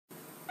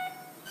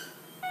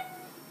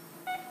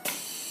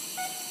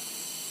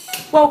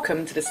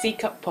Welcome to the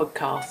CEACCP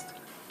podcast,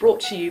 brought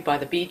to you by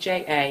the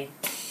BJA.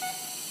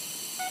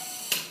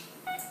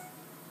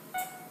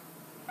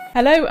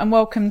 Hello and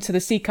welcome to the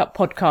CEACCP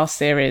podcast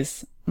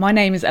series. My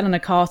name is Eleanor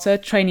Carter,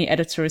 trainee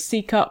editor of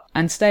CEACCP,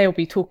 and today I'll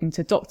be talking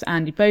to Dr.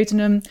 Andrew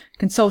Bodenham,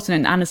 consultant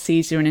in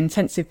anaesthesia and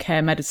intensive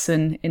care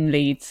medicine in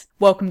Leeds.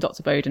 Welcome,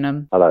 Dr.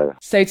 Bodenham. Hello.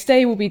 So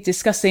today we'll be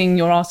discussing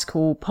your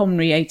article,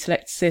 Pulmonary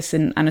Atelectasis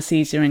in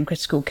Anaesthesia in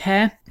Critical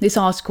Care. This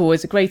article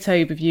is a great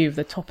overview of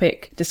the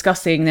topic,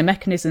 discussing the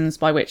mechanisms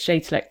by which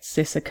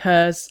atelectasis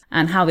occurs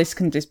and how this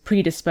can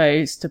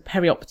predispose to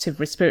perioperative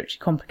respiratory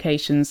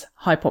complications,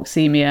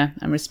 hypoxemia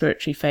and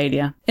respiratory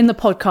failure. In the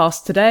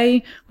podcast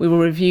today, we will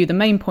review the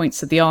main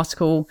points of the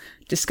article,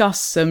 discuss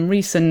some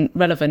recent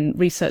relevant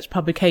research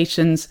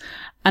publications,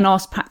 and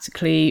ask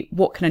practically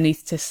what can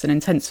anaesthetists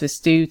and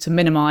intensivists do to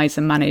minimise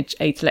and manage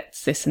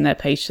atelectasis in their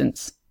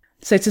patients.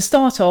 So to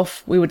start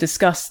off, we will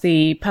discuss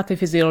the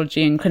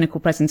pathophysiology and clinical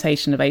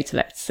presentation of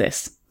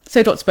atelectasis.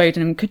 So Dr.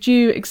 Bodenham, could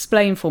you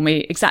explain for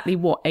me exactly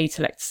what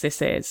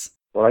atelectasis is?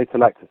 Well,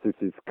 atelectasis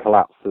is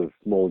collapse of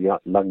small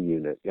lung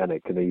unit, and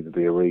it can either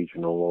be a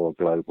regional or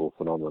a global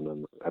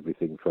phenomenon,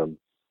 everything from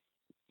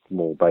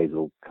small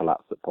basal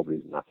collapse that probably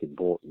isn't that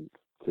important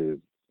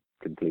to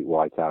complete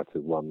whiteout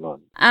of one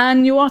lung.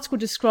 And your article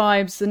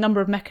describes a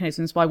number of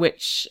mechanisms by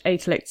which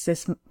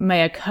atelectasis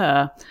may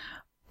occur.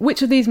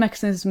 Which of these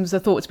mechanisms are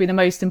thought to be the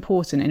most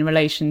important in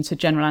relation to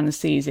general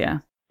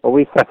anaesthesia? Well,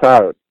 we set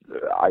out,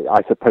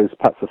 I suppose,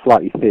 perhaps a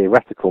slightly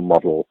theoretical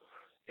model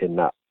in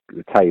that,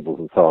 the tables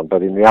and so on,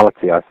 but in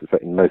reality, I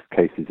suspect in most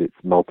cases it's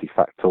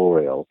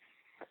multifactorial.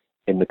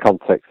 In the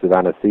context of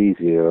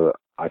anaesthesia,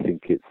 I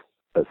think it's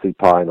a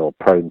supine or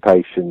prone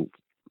patient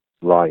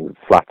lying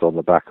flat on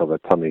the back of a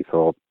tummy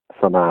for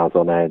some hours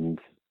on end,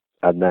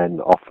 and then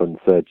often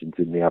surgeons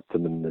in the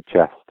abdomen and the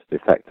chest, the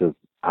effect of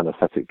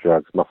anaesthetic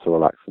drugs, muscle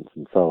relaxants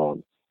and so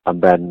on.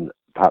 And then,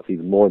 perhaps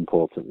even more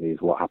importantly,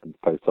 is what happens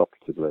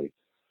post-operatively,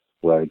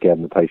 where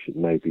again the patient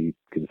may be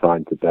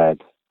confined to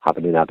bed, have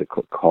an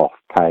inadequate cough,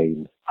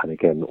 pain, and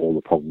again all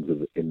the problems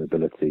of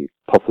immobility,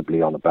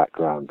 possibly on a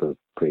background of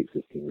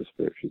pre-existing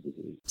respiratory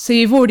disease. So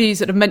you've already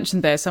sort of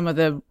mentioned there some of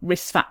the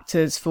risk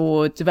factors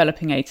for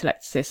developing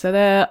atelectasis. Are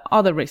there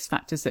other risk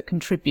factors that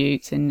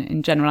contribute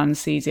in general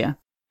anaesthesia?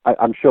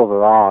 I'm sure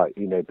there are,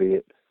 be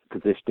it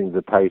positioning of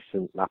the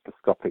patient,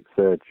 laparoscopic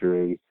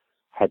surgery,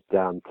 head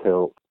down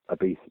tilt,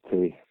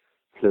 obesity,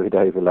 fluid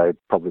overload,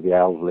 probably the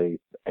elderly,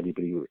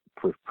 anybody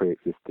with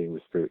pre-existing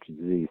respiratory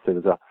disease. So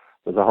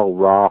there's a whole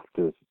raft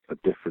of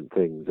different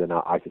things, and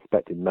I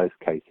suspect in most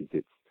cases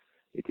it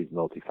is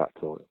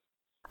multifactorial.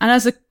 And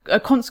as a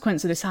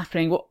consequence of this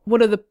happening,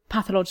 what are the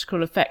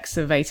pathological effects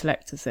of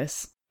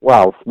atelectasis?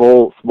 Well,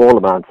 small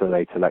amounts of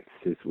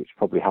atelectasis, which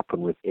probably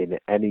happen within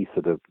any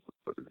sort of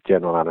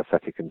general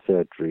anaesthetic and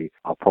surgery,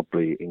 are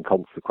probably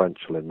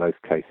inconsequential in most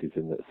cases,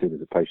 in that as soon as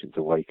the patient's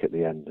awake at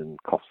the end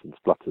and coughs and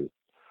splutters,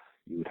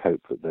 you would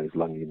hope that those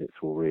lung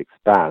units will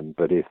re-expand.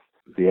 But if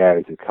the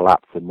areas of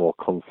collapse are more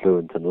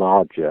confluent and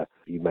larger,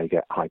 you may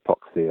get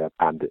hypoxia,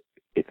 and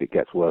if it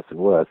gets worse and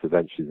worse,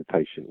 eventually the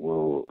patient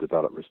will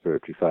develop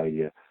respiratory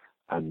failure,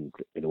 and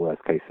in a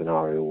worst case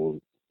scenario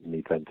will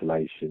need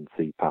ventilation,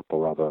 CPAP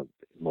or other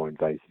more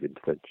invasive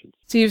interventions.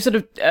 So you've sort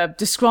of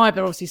described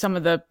obviously some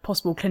of the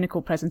possible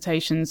clinical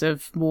presentations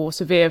of more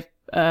severe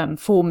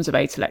forms of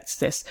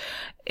atelectasis.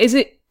 Is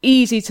it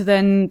easy to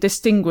then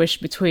distinguish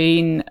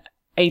between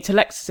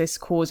atelectasis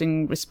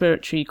causing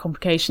respiratory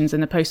complications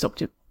in the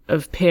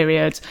post-operative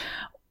period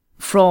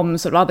from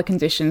sort of other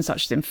conditions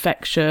such as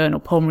infection or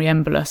pulmonary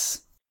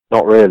embolus?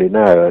 Not really,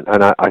 no.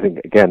 And I think,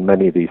 again,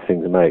 many of these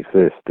things may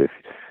exist.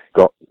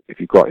 If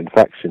you've got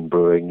infection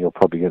brewing, you're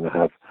probably going to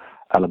have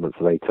elements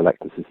of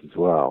atelectasis as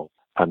well.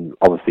 And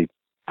obviously,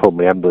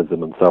 pulmonary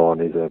embolism and so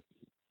on is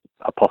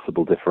a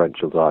possible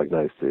differential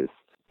diagnosis,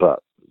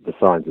 but the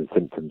signs and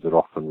symptoms are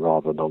often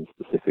rather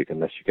non-specific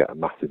unless you get a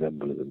massive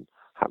embolism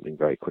happening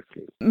very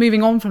quickly.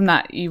 Moving on from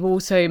that, you've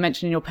also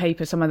mentioned in your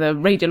paper some of the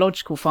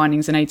radiological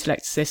findings in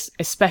atelectasis,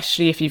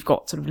 especially if you've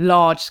got sort of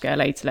large-scale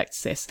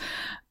atelectasis.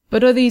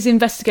 But are these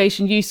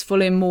investigations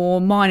useful in more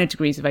minor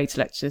degrees of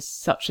atelectasis,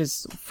 such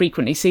as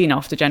frequently seen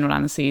after general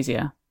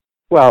anaesthesia?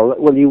 Well,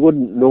 you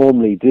wouldn't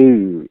normally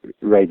do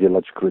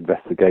radiological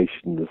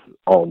investigations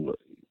on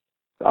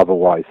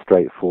otherwise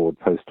straightforward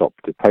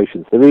post-operative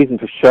patients. The reason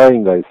for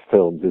showing those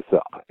films is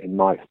that, in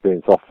my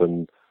experience,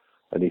 often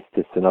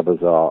anaesthetists and others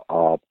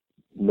are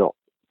not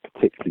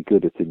particularly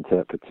good at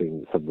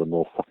interpreting some of the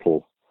more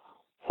subtle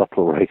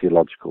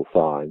radiological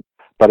signs.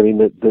 But I mean,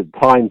 the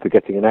time for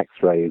getting an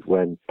X-ray is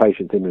when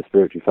patients in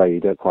respiratory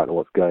failure don't quite know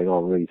what's going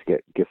on, really to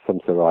give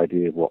some sort of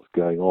idea of what's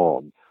going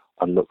on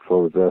and look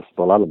for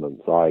reversible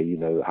elements.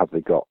 Have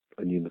they got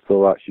a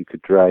pneumothorax you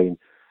could drain?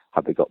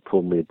 Have they got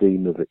pulmonary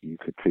edema that you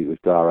could treat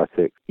with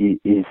diuretics?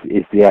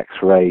 Is the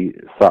X-ray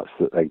such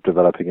that they're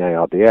developing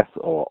ARDS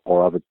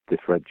or other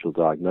differential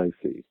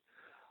diagnoses?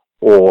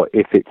 Or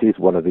if it is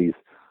one of these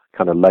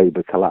kind of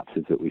lobar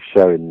collapses that we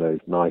show in those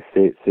nice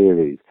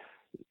series,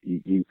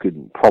 you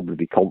can probably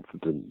be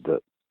confident that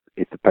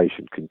if the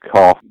patient can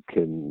cough,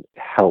 can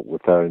help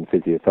with their own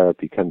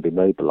physiotherapy, can be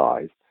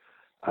mobilised,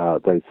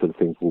 those sort of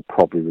things will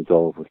probably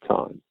resolve with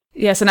time.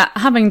 Yes, and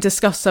having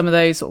discussed some of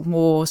those sort of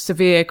more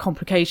severe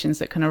complications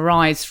that can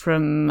arise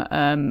from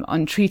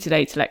untreated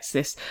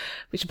atelectasis,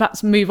 we should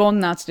perhaps move on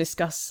now to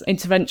discuss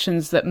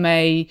interventions that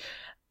may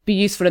be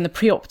useful in the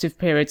preoperative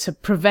period to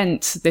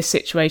prevent this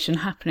situation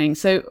happening.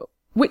 So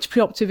which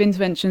preoperative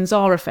interventions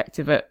are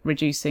effective at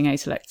reducing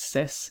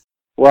atelectasis?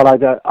 Well,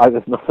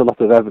 there's not a lot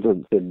of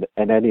evidence in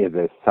any of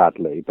this,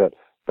 sadly, but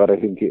I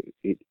think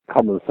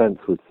common sense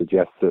would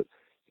suggest that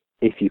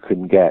if you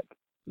can get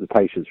the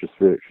patient's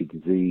respiratory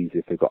disease,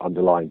 if they've got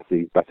underlying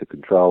disease, better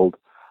controlled,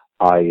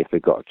 i.e. if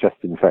they've got a chest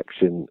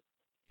infection,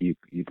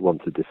 you'd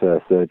want to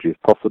defer surgery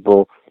if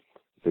possible.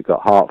 If they've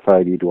got heart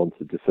failure, you'd want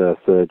to defer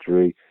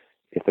surgery.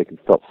 If they can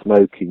stop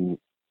smoking,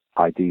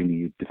 ideally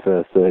you'd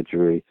defer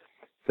surgery.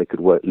 If they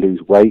could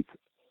lose weight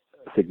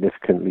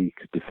significantly, you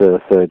could defer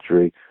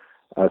surgery.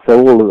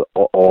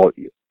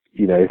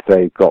 If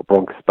they've got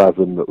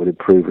bronchospasm, that would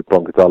improve with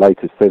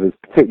bronchodilators. So there's,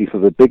 particularly for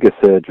the bigger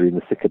surgery in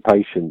the sicker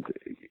patient,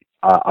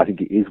 I think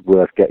it is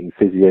worth getting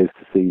physios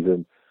to see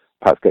them,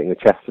 perhaps getting a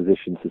chest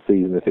physician to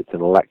see them if it's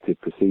an elective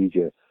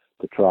procedure,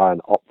 to try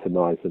and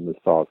optimise them as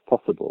far as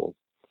possible.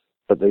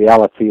 But the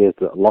reality is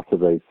that a lot of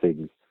those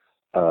things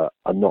are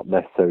not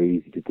necessarily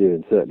easy to do,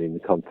 and certainly in the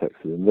context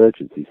of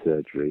emergency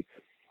surgery,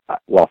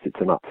 whilst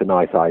it's a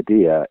nice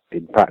idea,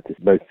 in practice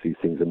most of these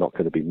things are not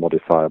going to be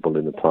modifiable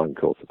in the time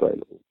course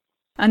available.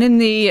 And in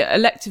the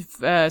elective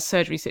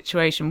surgery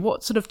situation,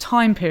 what sort of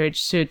time period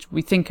should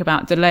we think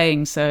about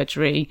delaying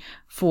surgery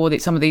for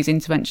some of these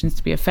interventions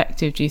to be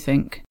effective, do you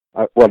think?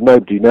 Well,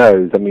 nobody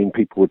knows. I mean,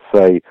 people would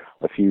say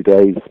a few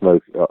days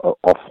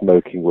off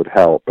smoking would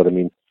help, but I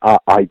mean,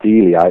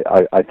 ideally,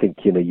 I think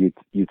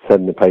you'd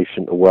send the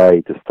patient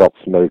away to stop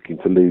smoking,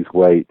 to lose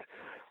weight,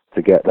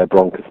 to get their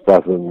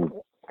bronchospasm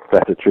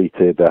better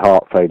treated, their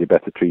heart failure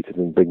better treated,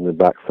 and bring them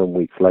back some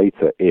weeks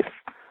later. If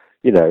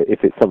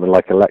it's something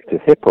like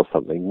elective hip or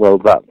something, well,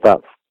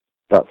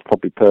 that's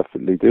probably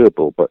perfectly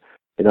doable. But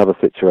in other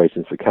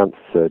situations, for cancer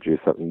surgery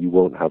or something, you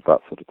won't have that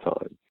sort of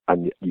time,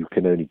 and you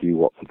can only do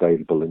what's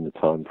available in the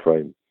time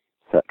frame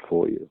set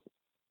for you.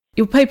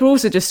 Your paper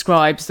also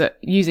describes that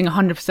using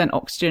 100%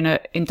 oxygen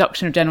at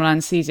induction of general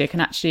anaesthesia can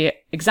actually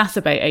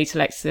exacerbate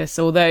atelectasis,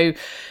 although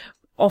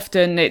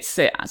often it's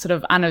sort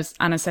of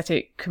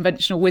anaesthetic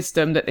conventional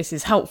wisdom that this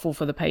is helpful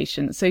for the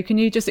patient. So can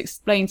you just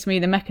explain to me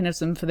the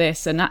mechanism for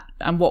this and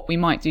what we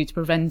might do to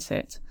prevent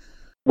it?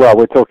 Well,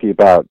 we're talking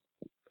about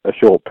a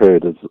short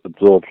period of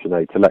absorption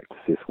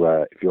atelectasis,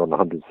 where if you're on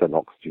 100%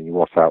 oxygen, you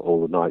wash out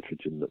all the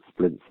nitrogen that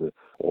splints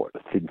or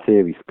in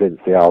theory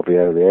splints the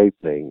alveolar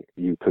opening,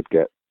 you could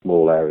get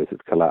small areas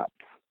of collapse.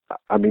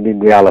 I mean, in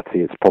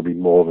reality, it's probably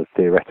more of a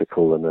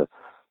theoretical than a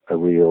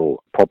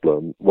real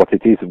problem. What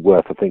it is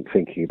worth, I think,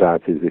 thinking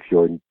about is if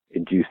you're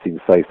inducing,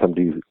 say,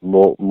 somebody who's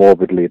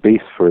morbidly obese,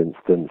 for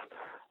instance,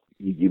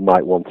 you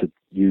might want to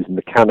use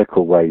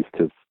mechanical ways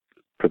to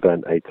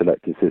prevent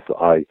atelectasis,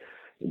 i.e.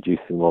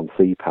 inducing them on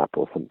CPAP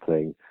or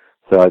something.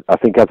 So I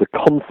think as a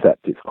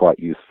concept, it's quite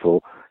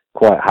useful.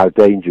 Quite how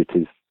dangerous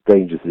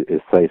it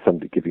is, say,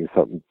 somebody giving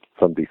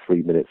somebody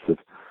 3 minutes of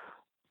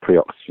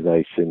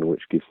pre-oxygenation,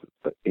 which gives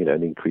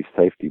an increased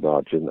safety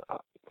margin,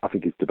 I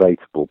think is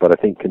debatable. But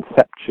I think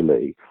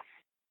conceptually,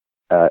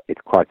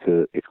 it's quite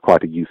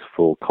a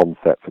useful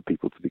concept for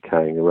people to be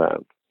carrying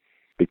around,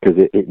 because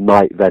it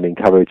might then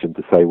encourage them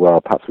to say,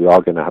 well, perhaps we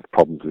are going to have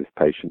problems with this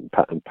patient,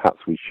 and perhaps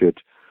we should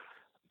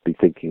be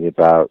thinking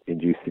about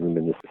inducing them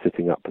in the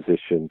sitting up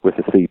position with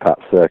a CPAP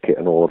circuit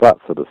and all of that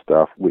sort of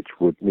stuff, which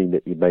would mean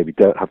that you maybe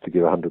don't have to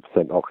give 100%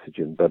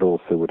 oxygen, but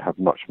also would have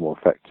much more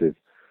effective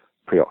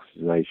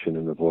pre-oxygenation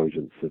and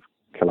avoidance of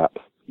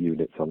collapse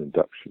units on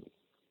induction.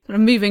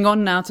 Moving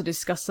on now to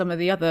discuss some of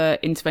the other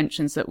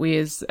interventions that we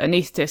as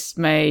anaesthetists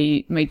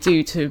may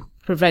do to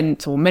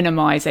prevent or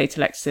minimise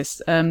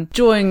atelectasis.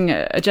 During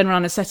a general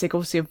anaesthetic,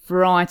 obviously a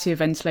variety of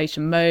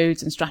ventilation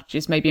modes and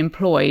strategies may be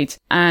employed,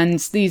 and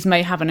these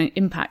may have an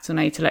impact on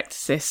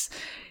atelectasis.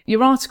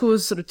 Your article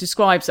sort of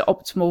describes that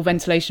optimal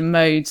ventilation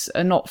modes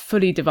are not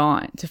fully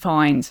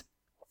defined.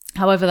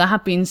 However, there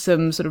have been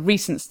some sort of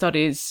recent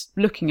studies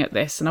looking at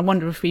this, and I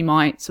wonder if we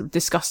might sort of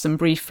discuss them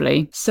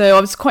briefly. So I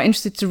was quite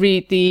interested to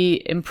read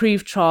the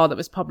IMPROVE trial that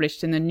was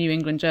published in the New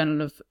England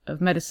Journal of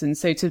Medicine.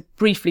 So to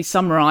briefly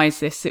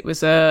summarise this, it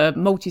was a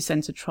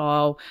multi-centre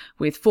trial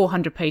with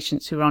 400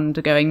 patients who were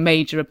undergoing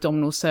major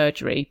abdominal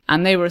surgery,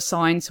 and they were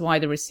assigned to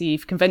either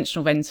receive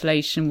conventional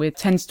ventilation with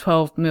 10 to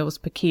 12 mils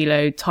per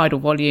kilo tidal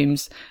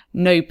volumes,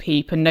 no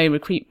PEEP and no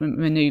recruitment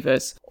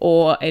manoeuvres,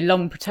 or a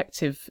lung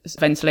protective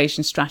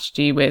ventilation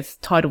strategy with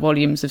tidal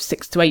volumes of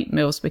 6 to 8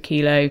 mils per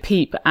kilo,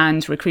 PEEP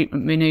and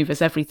recruitment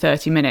manoeuvres every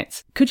 30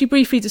 minutes. Could you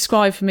briefly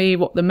describe for me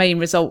what the main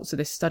results of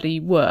this study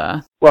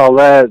were? Well,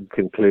 their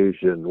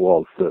conclusion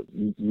was that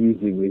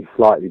using these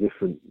slightly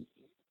different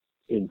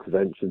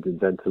interventions in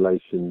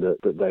ventilation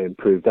that they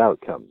improved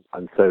outcome.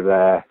 And so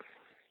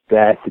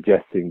they're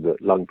suggesting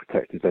that lung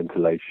protective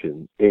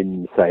ventilation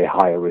in, say,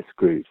 higher risk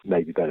groups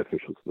may be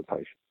beneficial to the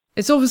patient.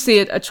 It's obviously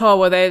a trial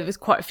where there's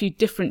quite a few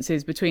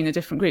differences between the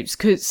different groups.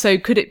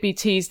 Could it be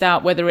teased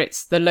out whether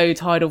it's the low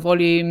tidal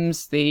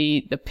volumes,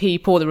 the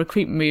PEEP, or the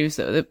recruitment moves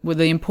that were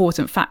the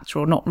important factor,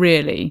 or not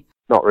really?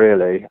 Not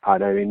really. I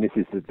mean, this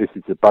is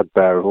the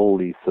bugbear of all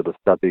these sort of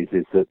studies,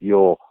 is that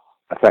you're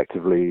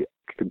effectively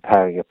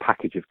comparing a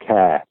package of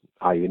care,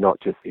 i.e. not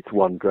just it's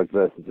one drug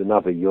versus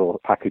another. You're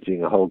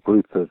packaging a whole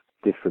group of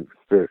different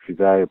respiratory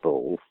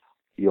variables.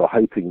 You're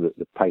hoping that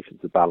the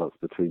patients are balanced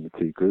between the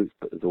two groups,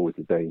 but there's always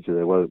a danger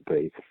they won't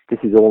be. This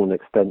is all an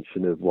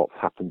extension of what's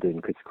happened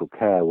in critical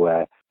care,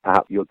 where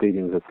perhaps you're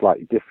dealing with a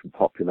slightly different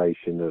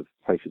population of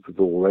patients with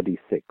already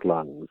sick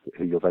lungs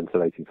who you're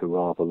ventilating for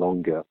rather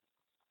longer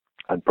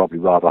and probably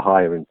rather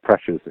higher in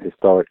pressures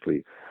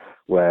historically,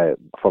 where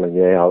following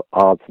the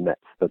ARDS-NET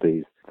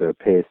studies, there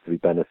appears to be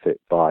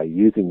benefit by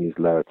using these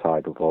lower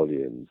tidal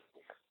volumes.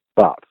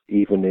 But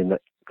even in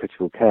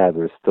critical care,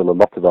 there is still a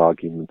lot of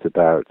argument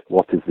about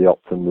what is the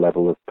optimum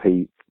level of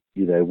PEEP,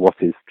 what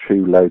is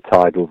true low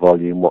tidal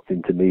volume, what's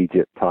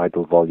intermediate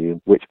tidal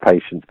volume, which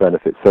patients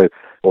benefit. So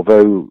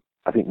although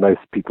I think most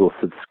people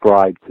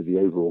subscribe to the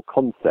overall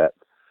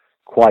concept,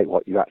 quite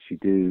what you actually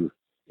do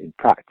in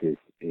practice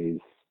is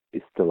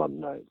still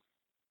unknown.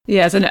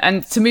 Yes,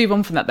 and to move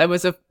on from that, there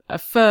was a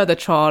further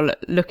trial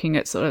looking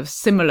at sort of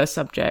similar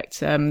subject,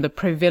 the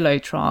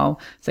Provillo trial,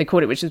 as they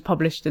called it, which was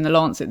published in The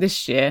Lancet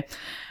this year.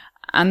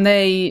 And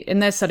they, in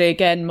their study,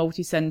 again,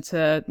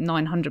 multi-centre,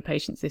 900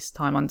 patients this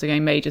time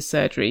undergoing major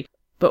surgery,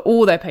 but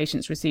all their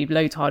patients received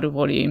low tidal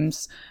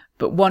volumes,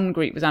 but one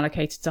group was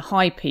allocated to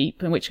high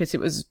PEEP, in which case it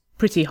was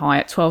pretty high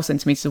at 12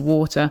 centimetres of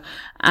water,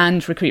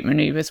 and recruitment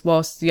manoeuvres,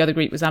 whilst the other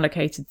group was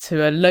allocated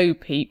to a low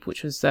PEEP,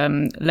 which was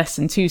less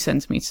than 2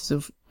 centimetres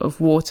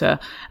of water.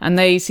 And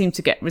they seemed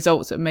to get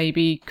results that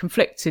maybe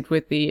conflicted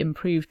with the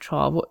improved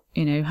trial.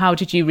 How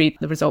did you read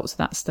the results of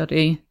that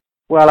study?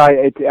 Well,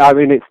 I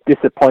mean, it's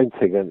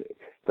disappointing,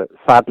 but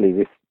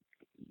sadly,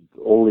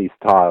 all these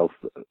trials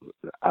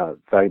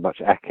very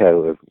much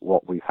echo of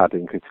what we've had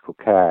in critical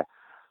care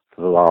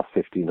for the last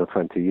 15 or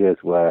 20 years,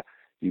 where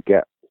you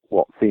get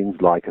what seems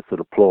like a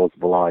sort of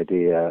plausible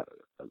idea,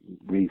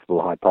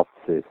 reasonable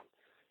hypothesis.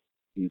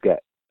 You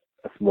get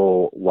a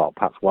small,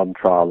 perhaps one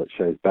trial that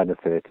shows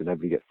benefit, and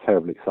everybody gets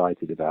terribly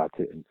excited about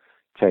it and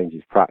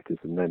changes practice,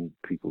 and then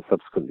people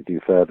subsequently do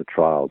further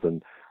trials,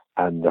 and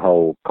the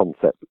whole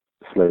concept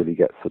slowly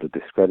gets sort of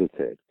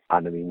discredited.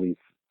 And I mean, we've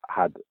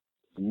had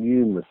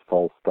numerous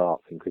false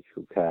starts in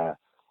critical care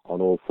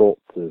on all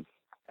sorts of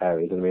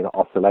areas. I mean,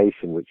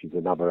 oscillation, which is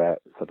another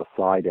sort of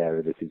side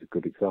area, this is a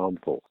good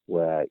example,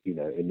 where,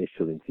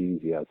 initial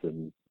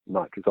enthusiasm,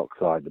 nitrous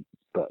oxide,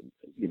 but,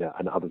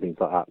 and other things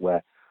like that,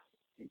 where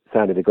it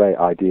sounded a great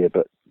idea,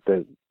 but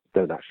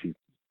don't actually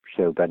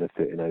show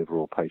benefit in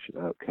overall patient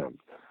outcomes.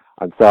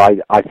 And so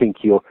I think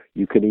you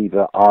can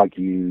either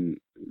argue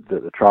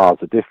that the trials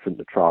are different,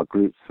 the trial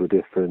groups were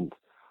different,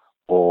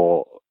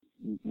 or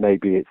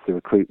maybe it's the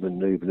recruitment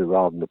movement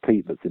rather than the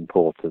PEEP that's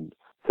important.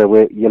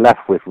 So you're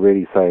left with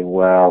really saying,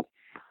 well,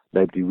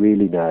 nobody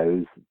really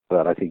knows,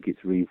 but I think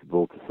it's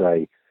reasonable to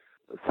say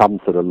some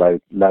sort of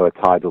lower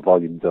tidal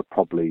volumes are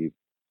probably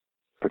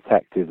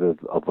protective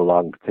of the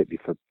lung, particularly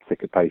for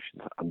sicker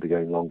patients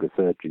undergoing longer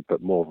surgery.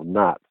 But more than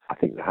that, I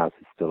think the house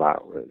is still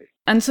out, really.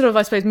 And sort of,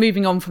 I suppose,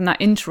 moving on from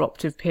that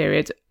interoperative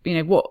period,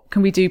 what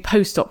can we do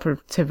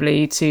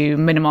post-operatively to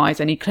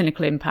minimise any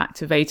clinical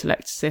impact of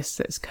atelectasis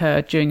that's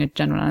occurred during a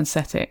general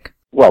anaesthetic?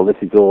 Well, this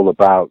is all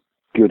about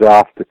good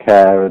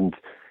aftercare, and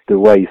the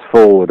ways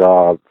forward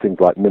are things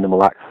like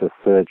minimal access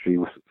surgery,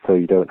 so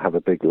you don't have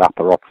a big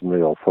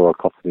laparotomy or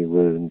thoracotomy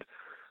wound,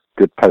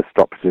 good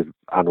post-operative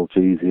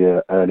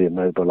analgesia, earlier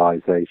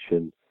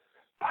mobilisation,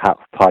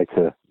 perhaps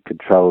tighter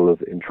control of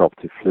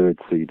intraoperative fluids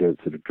so you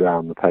don't sort of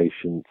drown the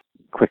patient,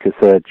 quicker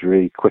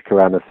surgery, quicker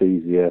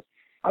anaesthesia.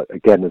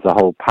 Again, there's a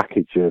whole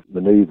package of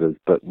manoeuvres,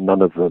 but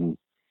none of them,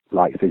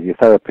 like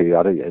physiotherapy,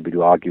 I don't think anybody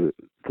would argue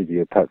that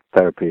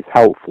physiotherapy is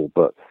helpful,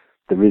 but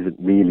there isn't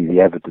really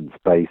the evidence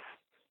base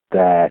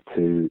there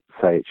to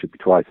say it should be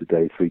twice a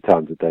day, 3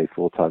 times a day,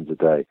 4 times a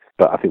day.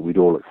 But I think we'd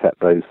all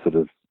accept those sort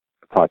of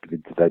type of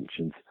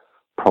interventions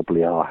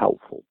probably are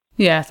helpful.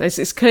 Yes,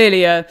 it's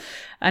clearly an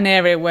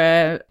area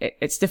where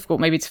it's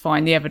difficult maybe to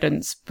find the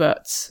evidence,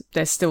 but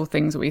there's still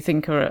things that we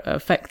think are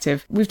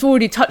effective. We've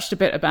already touched a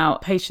bit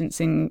about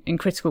patients in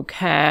critical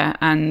care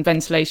and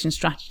ventilation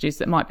strategies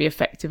that might be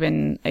effective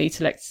in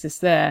atelectasis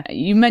there.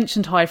 You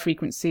mentioned high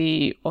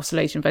frequency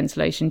oscillation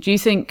ventilation. Do you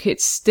think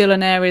it's still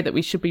an area that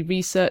we should be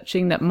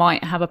researching that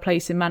might have a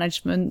place in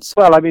management?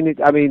 Well,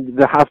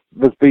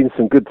 there's been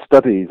some good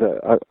studies.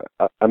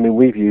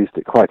 We've used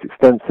it quite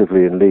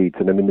extensively in Leeds,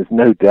 and there's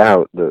no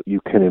doubt that you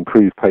can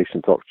improve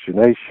patients'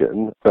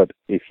 oxygenation, but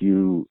if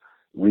you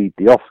read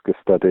the Oscar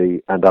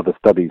study and other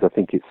studies, I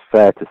think it's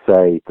fair to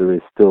say there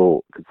is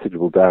still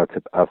considerable doubt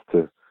as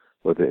to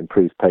whether it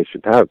improves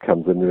patient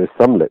outcomes, and there is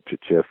some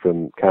literature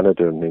from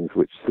Canada and things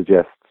which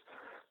suggests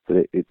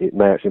that it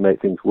may actually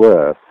make things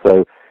worse.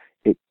 So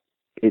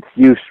its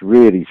use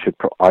really should,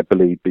 I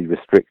believe, be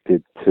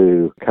restricted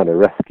to kind of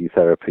rescue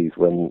therapies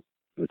when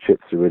the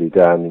chips are really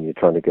down and you're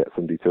trying to get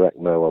somebody to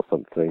ECMO or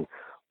something.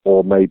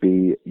 Or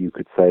maybe you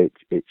could say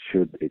its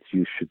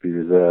use should be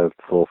reserved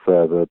for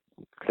further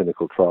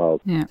clinical trials.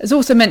 Yeah. It's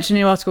also mentioned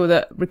in your article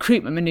that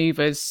recruitment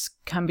manoeuvres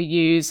can be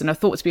used and are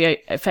thought to be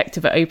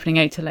effective at opening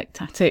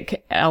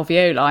atelectatic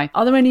alveoli.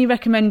 Are there any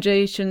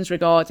recommendations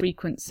regarding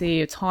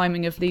frequency or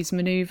timing of these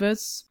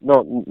manoeuvres?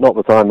 Not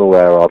that I'm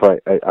aware of.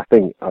 I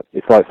think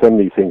it's like so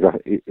many things.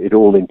 It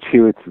all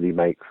intuitively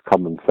makes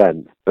common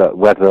sense, but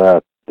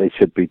whether they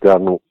should be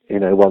done,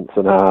 once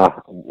an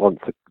hour,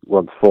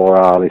 once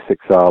 4 hourly,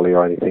 6 hourly,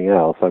 or anything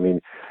else. I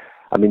mean,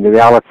 the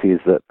reality is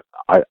that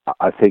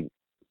I think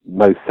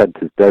most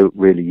centres don't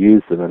really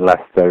use them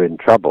unless they're in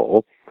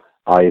trouble.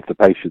 If the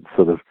patient's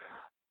sort of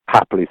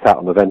happily sat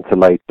on the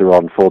ventilator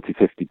on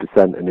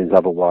 40-50% and is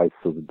otherwise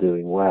sort of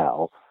doing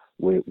well,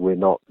 we're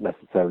not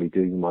necessarily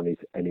doing them on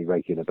any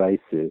regular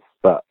basis.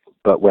 But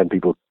when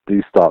people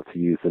do start to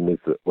use them, is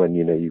that when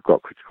you've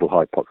got critical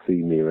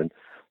hypoxemia and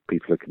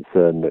people are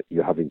concerned that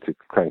you're having to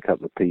crank up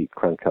the peak,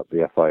 crank up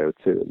the FiO2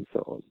 and so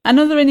on. And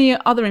are there any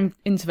other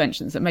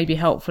interventions that may be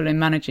helpful in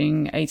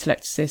managing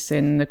atelectasis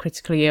in the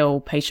critically ill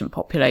patient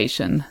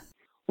population?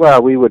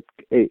 Well, we would,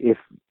 if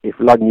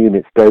lung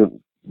units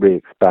don't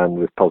re-expand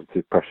with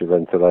positive pressure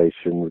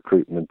ventilation,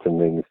 recruitment and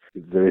things,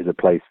 there is a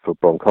place for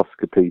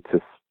bronchoscopy to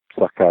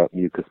suck out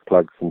mucus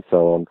plugs and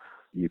so on.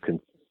 You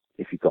can,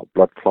 if you've got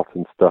blood clot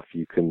and stuff,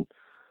 you can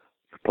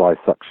apply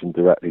suction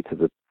directly to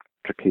the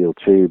tracheal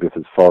tube. If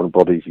there's foreign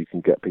bodies, you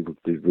can get people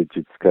to do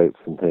rigid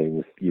scopes and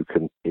things. You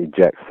can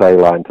inject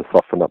saline to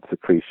soften up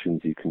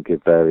secretions. You can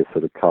give various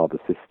sort of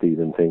carbocystine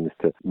and things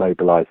to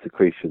mobilize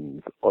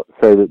secretions.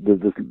 So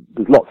there's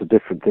lots of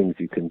different things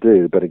you can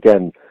do. But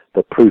again,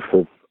 the proof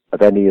of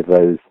any of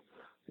those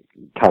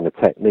kind of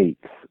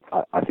techniques,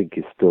 I think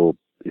is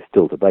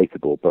still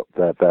debatable. But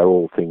they're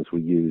all things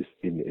we use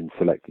in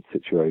selected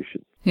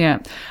situations. Yeah,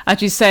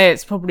 as you say,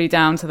 it's probably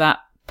down to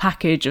that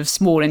package of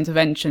small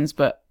interventions,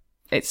 but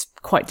it's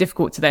quite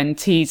difficult to then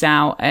tease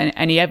out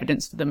any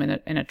evidence for them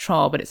in a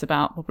trial, but it's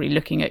about probably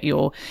looking at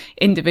your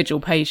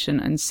individual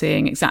patient and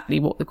seeing exactly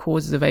what the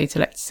causes of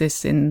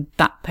atelectasis in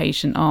that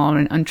patient are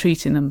and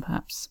treating them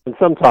perhaps. And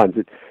sometimes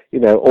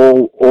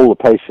all the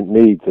patient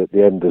needs at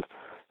the end of,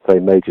 say,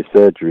 major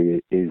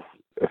surgery is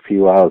a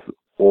few hours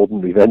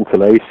ordinary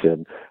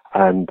ventilation,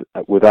 and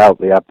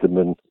without the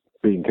abdomen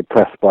being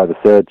compressed by the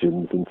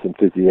surgeons and some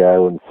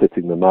physio and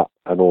sitting them up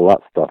and all that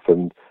stuff,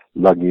 and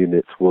lung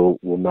units will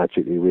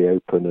magically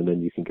reopen, and then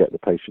you can get the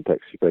patient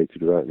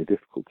extubated without any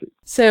difficulty.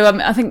 So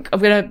I think I'm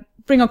going to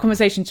bring our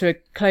conversation to a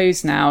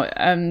close now.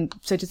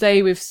 So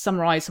today we've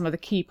summarised some of the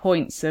key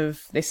points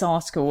of this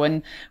article,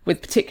 and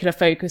with particular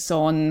focus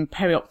on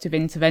perioperative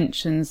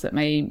interventions that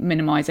may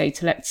minimise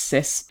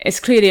atelectasis. It's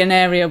clearly an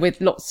area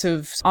with lots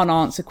of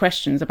unanswered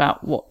questions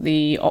about what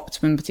the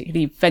optimum,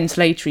 particularly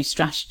ventilatory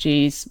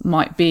strategies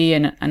might be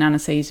in an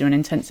anaesthesia and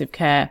intensive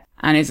care,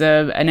 and is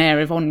an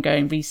area of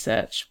ongoing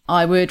research.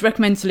 I would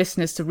recommend to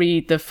listeners to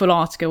read the full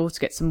article to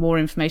get some more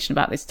information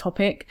about this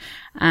topic.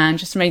 And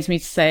just remains me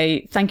to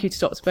say thank you to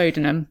Dr.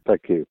 Bodenham.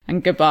 Thank you.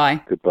 And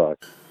goodbye. Goodbye.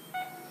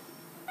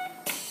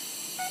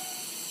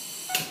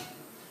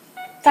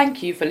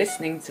 Thank you for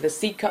listening to the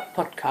CEACCP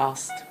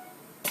podcast.